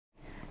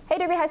Hey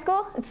Derby High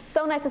School, it's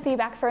so nice to see you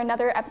back for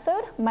another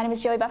episode. My name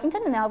is Joey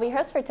Buffington and I'll be your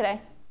host for today.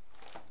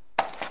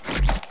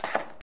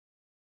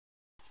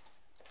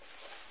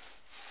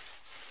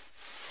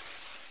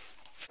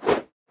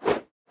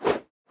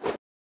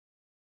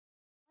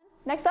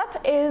 Next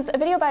up is a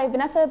video by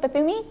Vanessa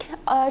Bethumi.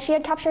 She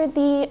had captured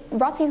the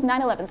ROTC's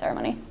 9/11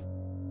 ceremony.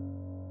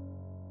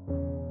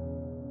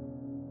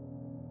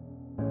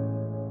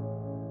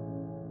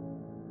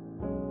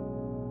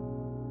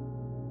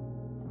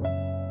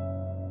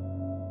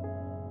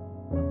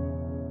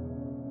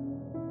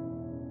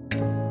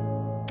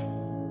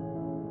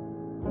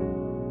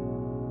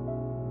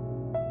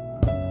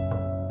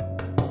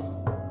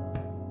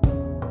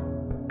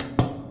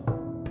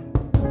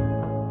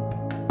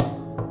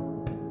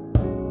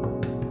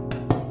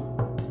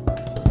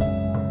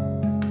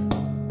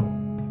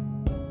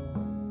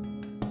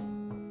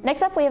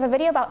 Next up, we have a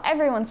video about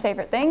everyone's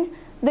favorite thing,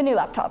 the new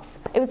laptops.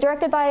 It was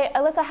directed by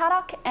Alyssa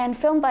Haddock and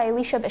filmed by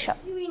Alicia Bishop.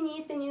 Do we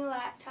need the new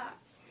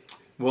laptops?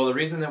 Well, the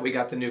reason that we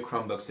got the new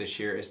Chromebooks this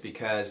year is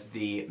because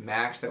the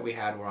Macs that we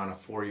had were on a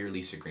 4-year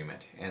lease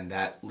agreement, and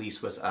that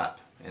lease was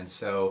up. And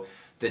so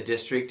the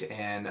district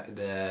and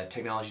the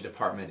technology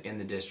department in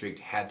the district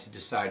had to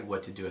decide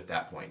what to do at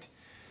that point.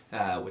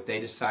 What they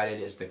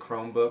decided is the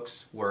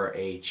Chromebooks were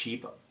a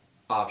cheap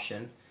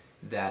option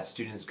that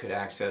students could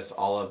access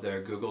all of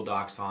their Google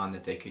Docs on,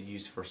 that they could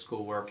use for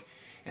schoolwork,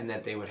 and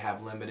that they would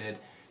have limited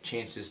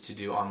chances to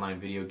do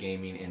online video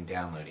gaming and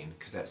downloading,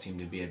 because that seemed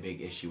to be a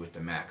big issue with the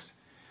Macs.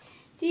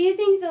 Do you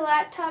think the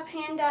laptop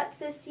handouts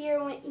this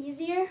year went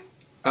easier?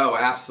 Oh,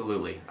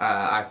 absolutely.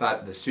 I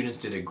thought the students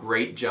did a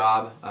great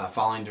job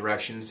following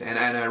directions, and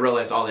I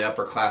realize all the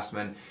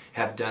upperclassmen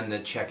have done the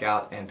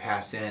checkout and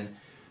pass in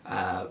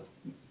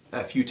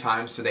a few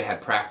times, so they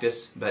had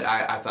practice, but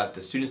I thought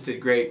the students did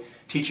great.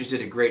 Teachers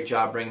did a great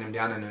job bringing them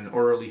down in an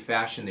orderly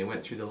fashion. They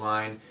went through the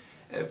line.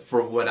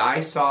 For what I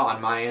saw on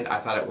my end,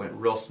 I thought it went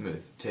real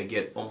smooth. To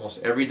get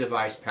almost every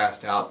device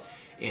passed out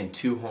in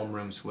 2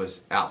 homerooms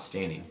was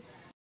outstanding.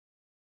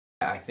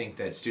 I think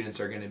that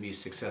students are going to be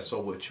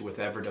successful with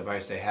whatever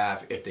device they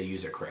have if they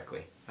use it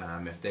correctly.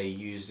 If they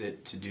use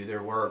it to do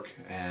their work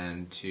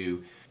and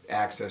to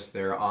access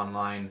their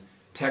online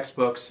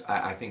textbooks,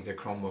 I think their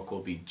Chromebook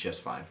will be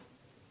just fine.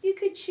 If you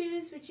could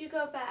choose, would you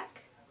go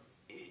back?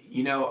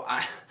 You know,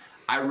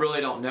 I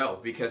really don't know,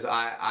 because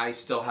I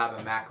still have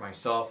a Mac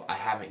myself. I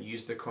haven't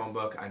used the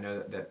Chromebook. I know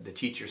that the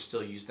teachers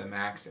still use the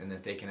Macs and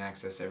that they can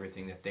access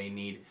everything that they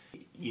need.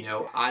 You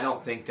know, I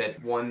don't think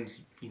that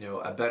one's, you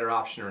know, a better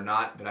option or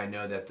not, but I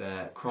know that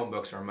the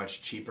Chromebooks are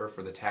much cheaper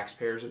for the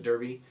taxpayers at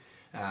Derby,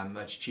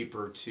 much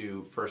cheaper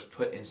to first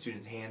put in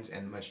student hands,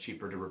 and much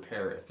cheaper to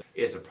repair if there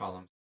is a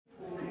problem.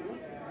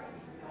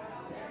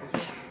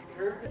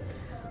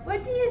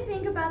 What do you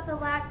think about the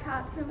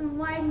laptops, and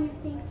why do you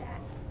think that?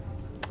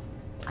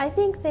 I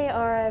think they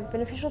are a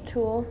beneficial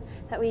tool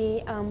that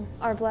we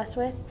are blessed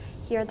with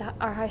here at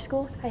our high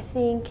school. I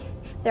think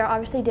they're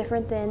obviously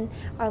different than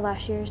our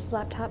last year's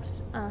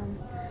laptops,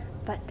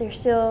 but they're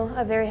still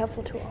a very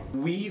helpful tool.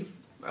 We've,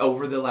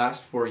 over the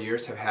last 4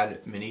 years, have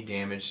had many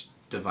damaged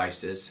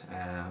devices.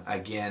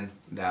 Again,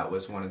 that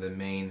was one of the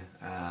main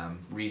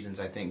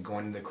reasons, I think,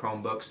 going to the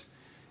Chromebooks.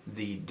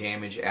 The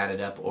damage added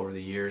up over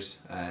the years.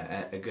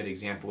 A good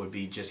example would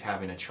be just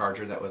having a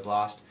charger that was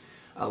lost.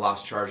 A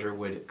lost charger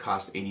would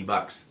cost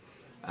 $80.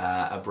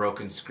 A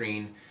broken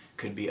screen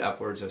could be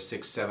upwards of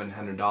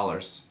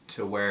 $600–700,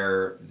 to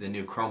where the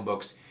new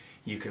Chromebooks,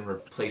 you can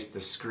replace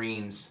the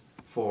screens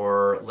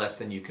for less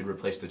than you could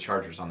replace the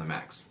chargers on the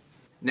Macs.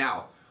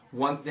 Now,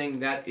 one thing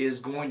that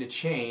is going to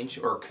change,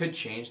 or could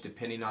change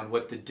depending on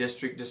what the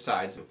district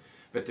decides,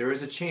 but there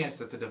is a chance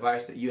that the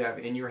device that you have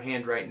in your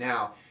hand right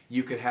now,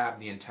 you could have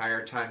the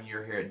entire time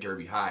you're here at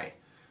Derby High.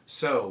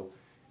 So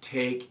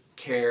take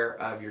care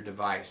of your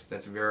device.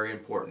 That's very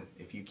important.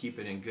 If you keep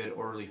it in good,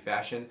 orderly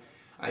fashion.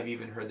 I've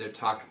even heard them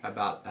talk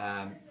about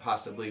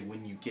possibly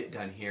when you get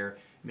done here,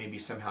 maybe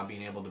somehow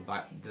being able to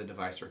buy the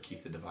device or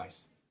keep the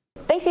device.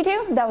 Thanks you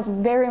two, that was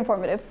very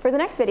informative. For the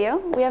next video,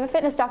 we have a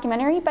fitness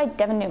documentary by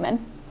Devin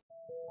Newman.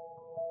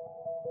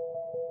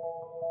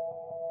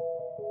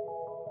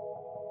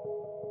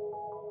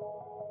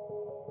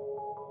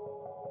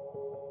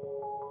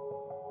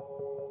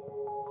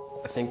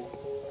 I think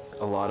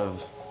a lot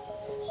of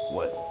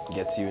what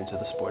gets you into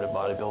the sport of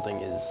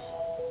bodybuilding is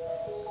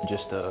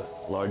just a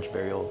large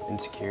burial of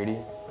insecurity.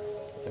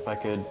 If I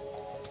could,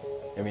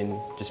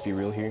 just be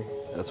real here,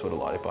 that's what a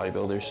lot of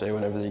bodybuilders say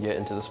whenever they get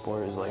into the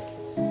sport, is like,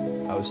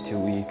 I was too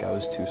weak, I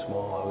was too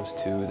small, I was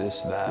too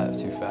this, that,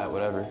 too fat,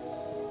 whatever.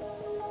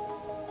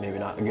 Maybe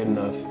not good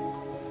enough.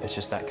 It's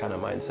just that kind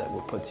of mindset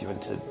what puts you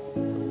into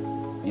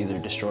either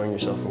destroying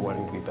yourself or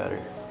wanting to be better.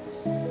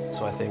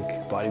 So I think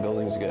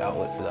bodybuilding is a good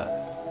outlet for that.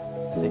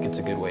 I think it's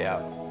a good way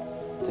out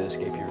to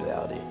escape your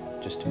reality,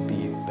 just to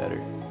be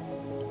better,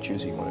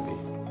 choose who you want to be.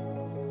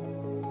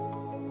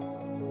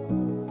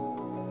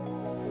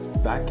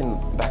 Back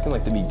in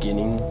like the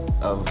beginning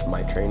of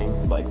my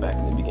training, like back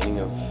in the beginning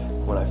of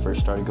when I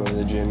first started going to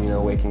the gym, you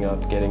know, waking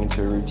up, getting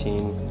into a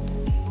routine,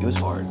 it was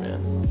hard,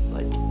 man.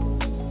 Like,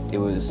 it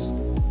was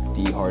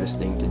the hardest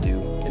thing to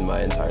do in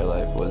my entire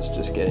life was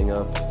just getting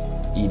up,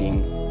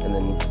 eating, and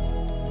then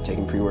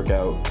taking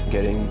pre-workout,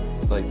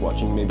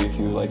 watching maybe a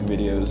few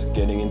videos,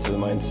 getting into the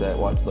mindset,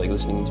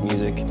 listening to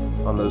music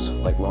on those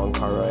long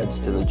car rides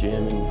to the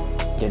gym,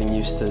 and getting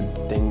used to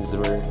things that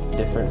were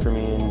different for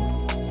me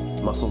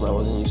and muscles I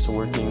wasn't used to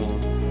working.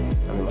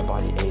 And I mean, my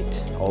body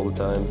ached all the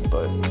time,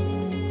 but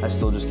I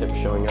still just kept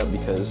showing up,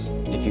 because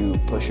if you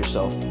push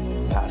yourself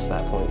past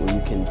that point where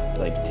you can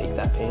take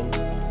that pain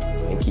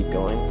and keep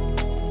going,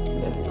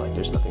 then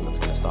there's nothing that's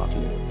gonna stop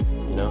you,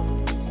 you know?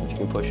 If you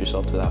can push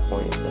yourself to that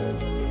point, then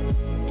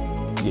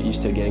you get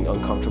used to getting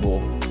uncomfortable.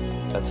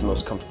 That's the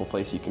most comfortable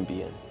place you can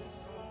be in.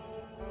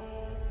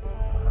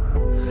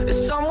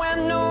 It's somewhere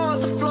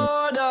north of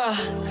Florida,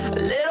 a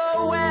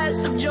little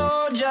west of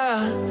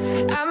Georgia.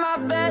 At my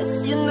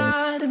best, you're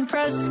not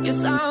impressed,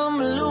 guess I'm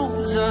a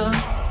loser.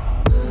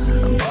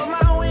 But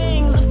my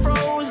wings are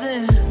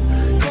frozen,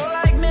 cold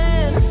like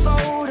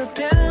Minnesota,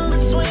 pinned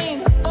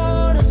between the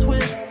borders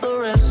with the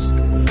rest.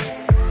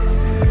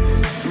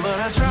 But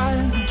I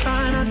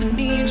try not to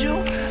need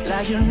you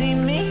like you need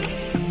me.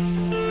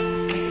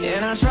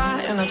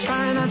 And I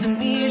try not to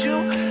need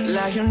you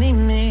like you need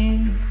me.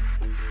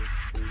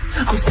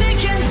 I'm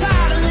sick and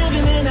tired of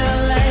living in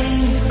LA,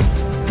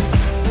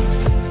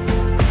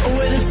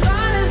 where the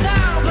sun is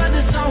out but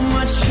there's so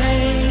much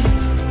shade.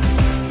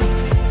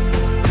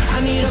 I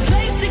need a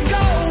place to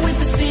go with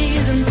the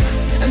seasons,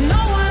 and no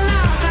one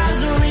out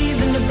has a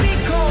reason to be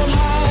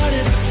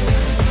cold-hearted,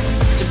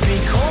 to be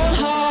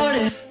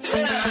cold-hearted.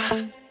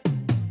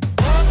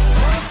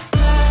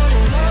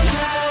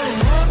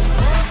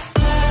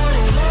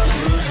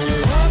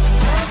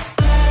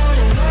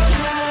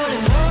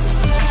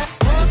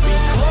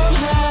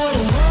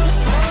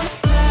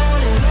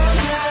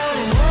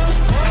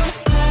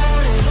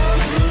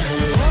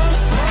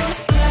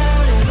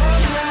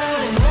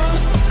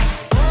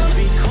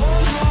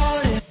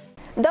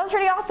 That was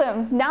pretty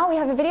awesome. Now we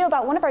have a video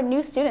about one of our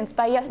new students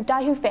by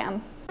Dahu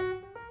Fam.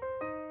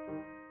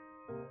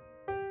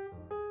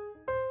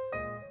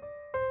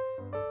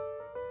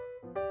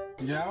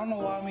 Yeah, I don't know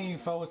why you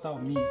fell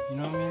without me, you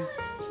know what I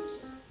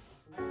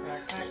mean?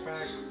 Back.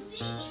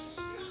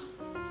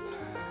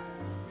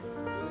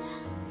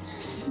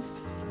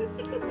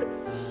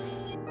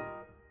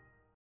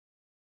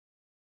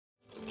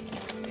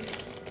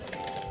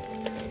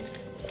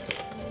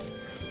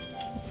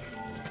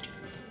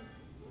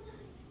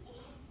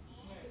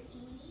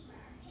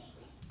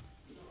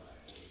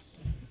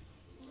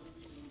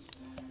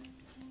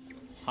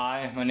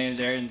 Hi, my name is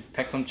Aaron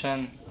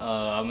Peklamchen.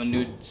 I'm a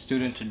new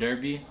student to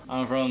Derby.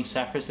 I'm from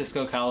San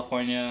Francisco,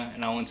 California,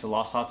 and I went to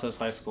Los Altos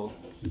High School.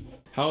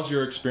 How's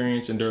your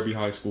experience in Derby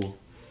High School?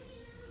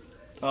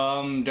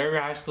 Derby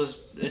High School,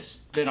 it's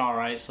been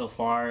alright so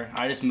far.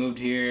 I just moved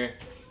here.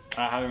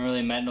 I haven't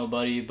really met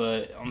nobody,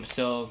 but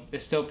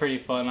it's still pretty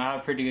fun. I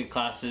have pretty good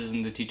classes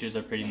and the teachers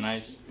are pretty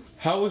nice.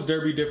 How was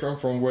Derby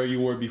different from where you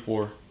were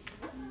before?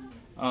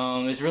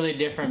 It's really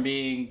different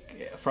being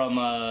from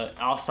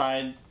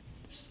outside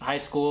high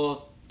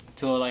school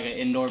to an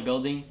indoor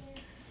building.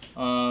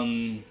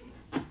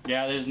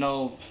 Yeah, there's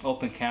no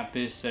open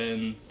campus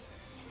and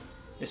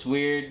it's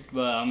weird,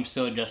 but I'm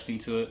still adjusting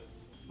to it.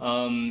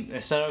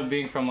 Instead of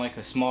being from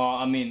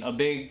a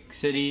big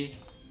city,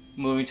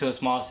 moving to a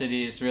small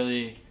city, it's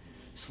really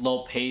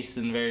slow paced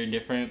and very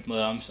different, but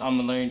I'm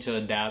learning to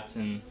adapt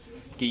and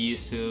get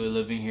used to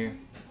living here.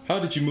 How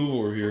did you move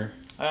over here?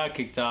 I got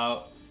kicked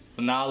out,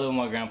 but now I live with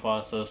my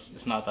grandpa, so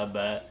it's not that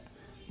bad.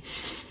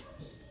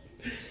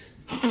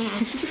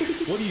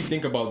 What do you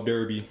think about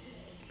Derby?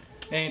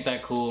 It ain't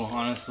that cool,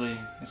 honestly.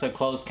 It's a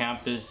closed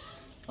campus.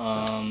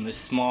 It's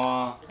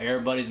small.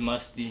 Everybody's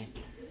musty.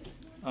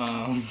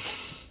 Other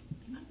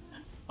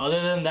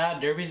than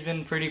that, Derby's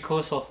been pretty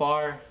cool so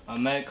far. I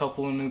met a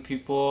couple of new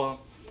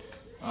people.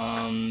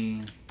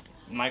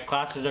 My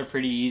classes are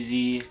pretty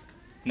easy,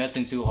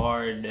 nothing too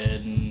hard,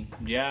 and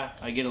yeah,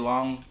 I get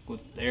along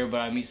with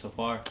everybody I meet so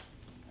far.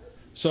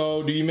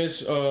 So, do you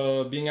miss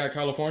being at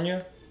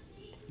California?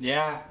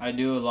 Yeah, I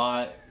do a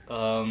lot.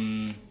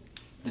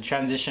 The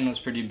transition was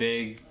pretty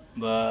big,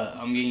 but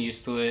I'm getting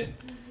used to it.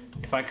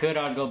 If I could,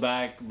 I'd go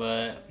back,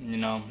 but you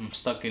know, I'm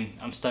stuck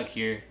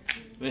here.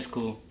 But it's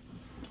cool.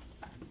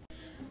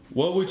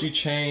 What would you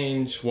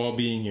change while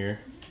being here?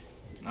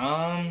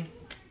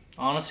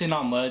 Honestly,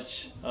 not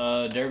much.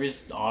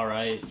 Derby's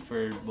alright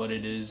for what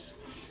it is.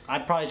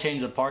 I'd probably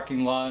change the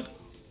parking lot.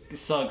 It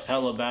sucks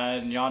hella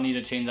bad. Y'all need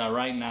to change that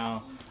right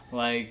now.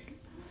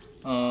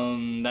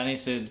 That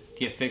needs to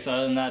get fixed.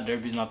 Other than that,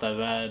 Derby's not that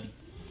bad.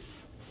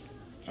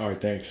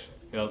 Alright, thanks.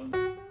 Yep.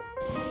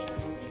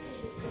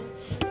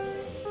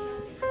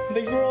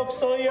 They grew up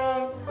so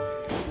young.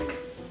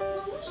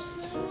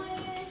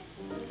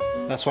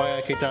 That's why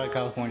I kicked out of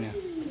California.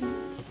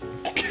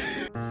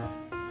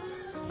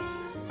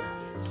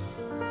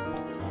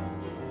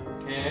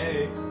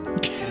 Hey.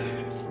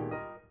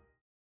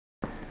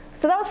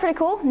 So that was pretty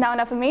cool. Now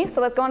enough of me,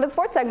 so let's go on to the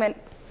sports segment.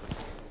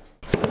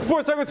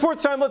 Sports segment,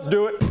 sports time, let's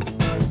do it.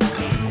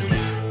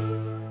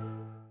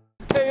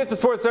 Hey, it's the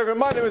sports segment.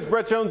 My name is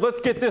Brett Jones. Let's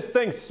get this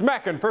thing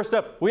smacking. First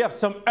up, we have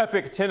some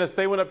epic tennis.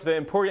 They went up to the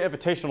Emporia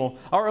Invitational.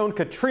 Our own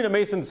Katrina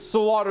Mason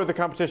slaughtered the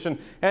competition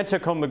and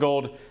took home the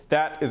gold.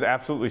 That is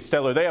absolutely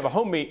stellar. They have a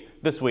home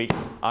meet this week.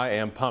 I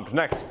am pumped.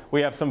 Next,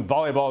 we have some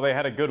volleyball. They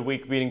had a good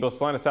week, beating both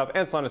Salina South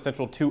and Salina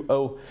Central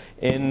 2-0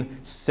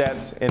 in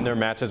sets in their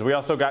matches. We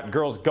also got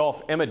girls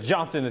golf. Emma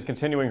Johnson is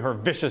continuing her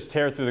vicious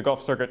tear through the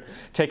golf circuit,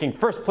 taking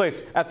first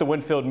place at the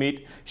Winfield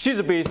meet. She's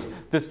a beast.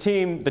 The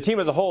team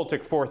as a whole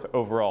took 4th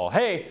overall.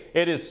 Hey,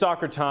 it is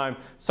soccer time.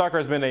 Soccer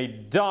has been a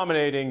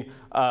dominating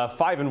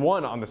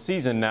 5-1 on the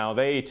season now.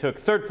 They took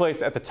 3rd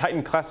place at the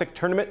Titan Classic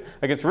tournament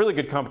against really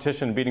good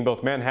competition, beating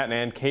both Manhattan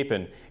and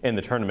Capon in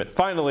the tournament.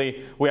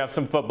 Finally, we have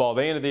some football.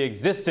 They ended the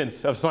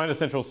existence of Salina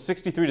Central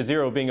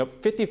 63-0, being up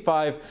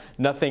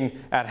 55-0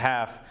 at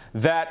half.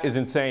 That is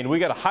insane. We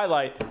got a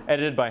highlight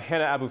edited by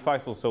Hannah Abu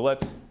Faisal, so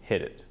let's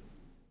hit it.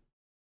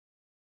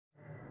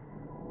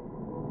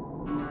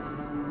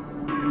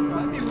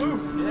 Let me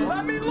loose!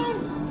 Let me loose!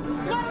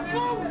 Let us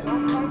loose!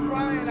 Don't come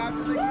crying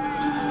after the game.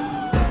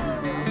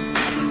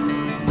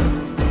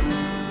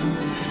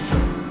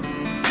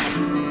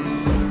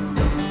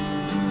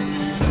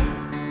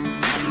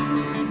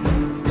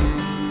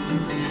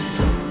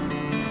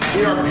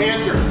 We are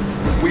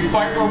Panthers. We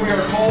fight where we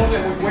are told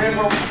and we win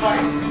where we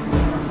fight.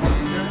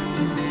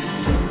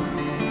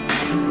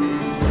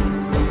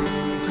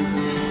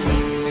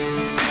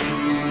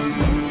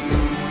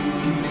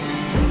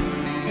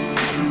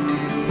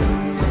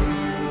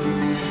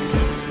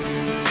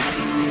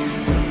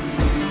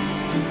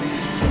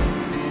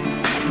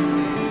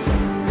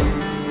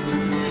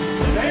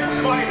 They are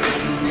fighters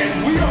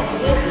and we are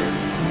warriors.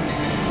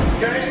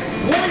 Okay?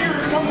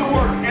 Warriors come to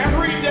work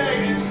every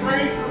day and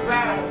train for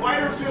battle.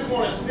 Fighters just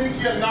want to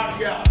sneak you and knock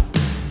you out.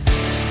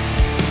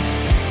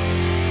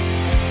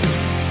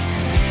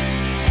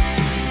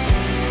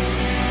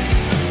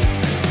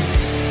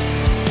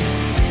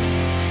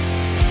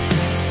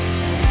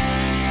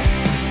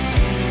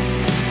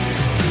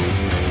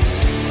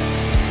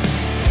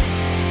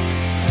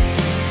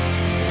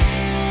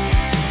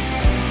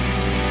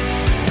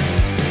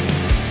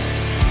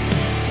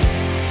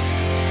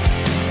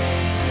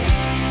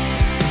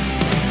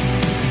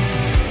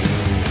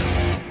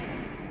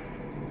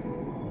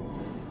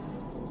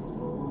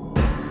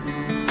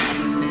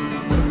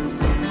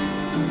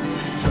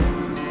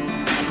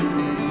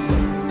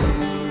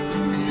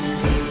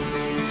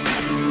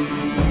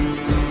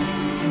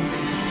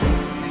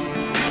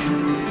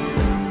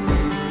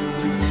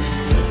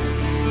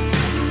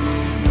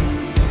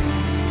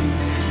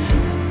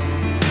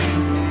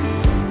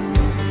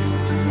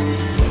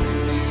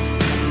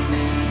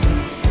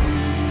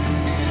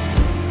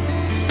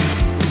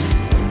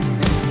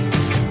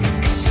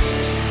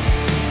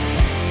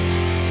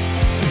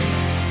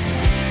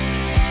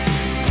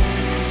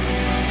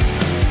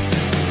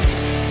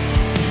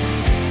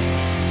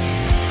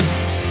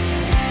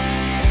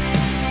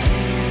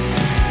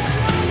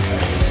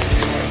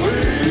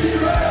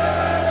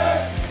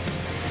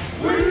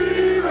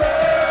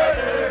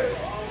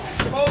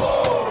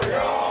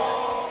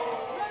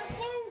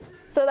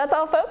 So that's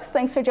all, folks.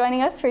 Thanks for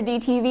joining us for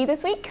DTV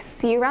this week.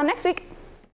 See you around next week.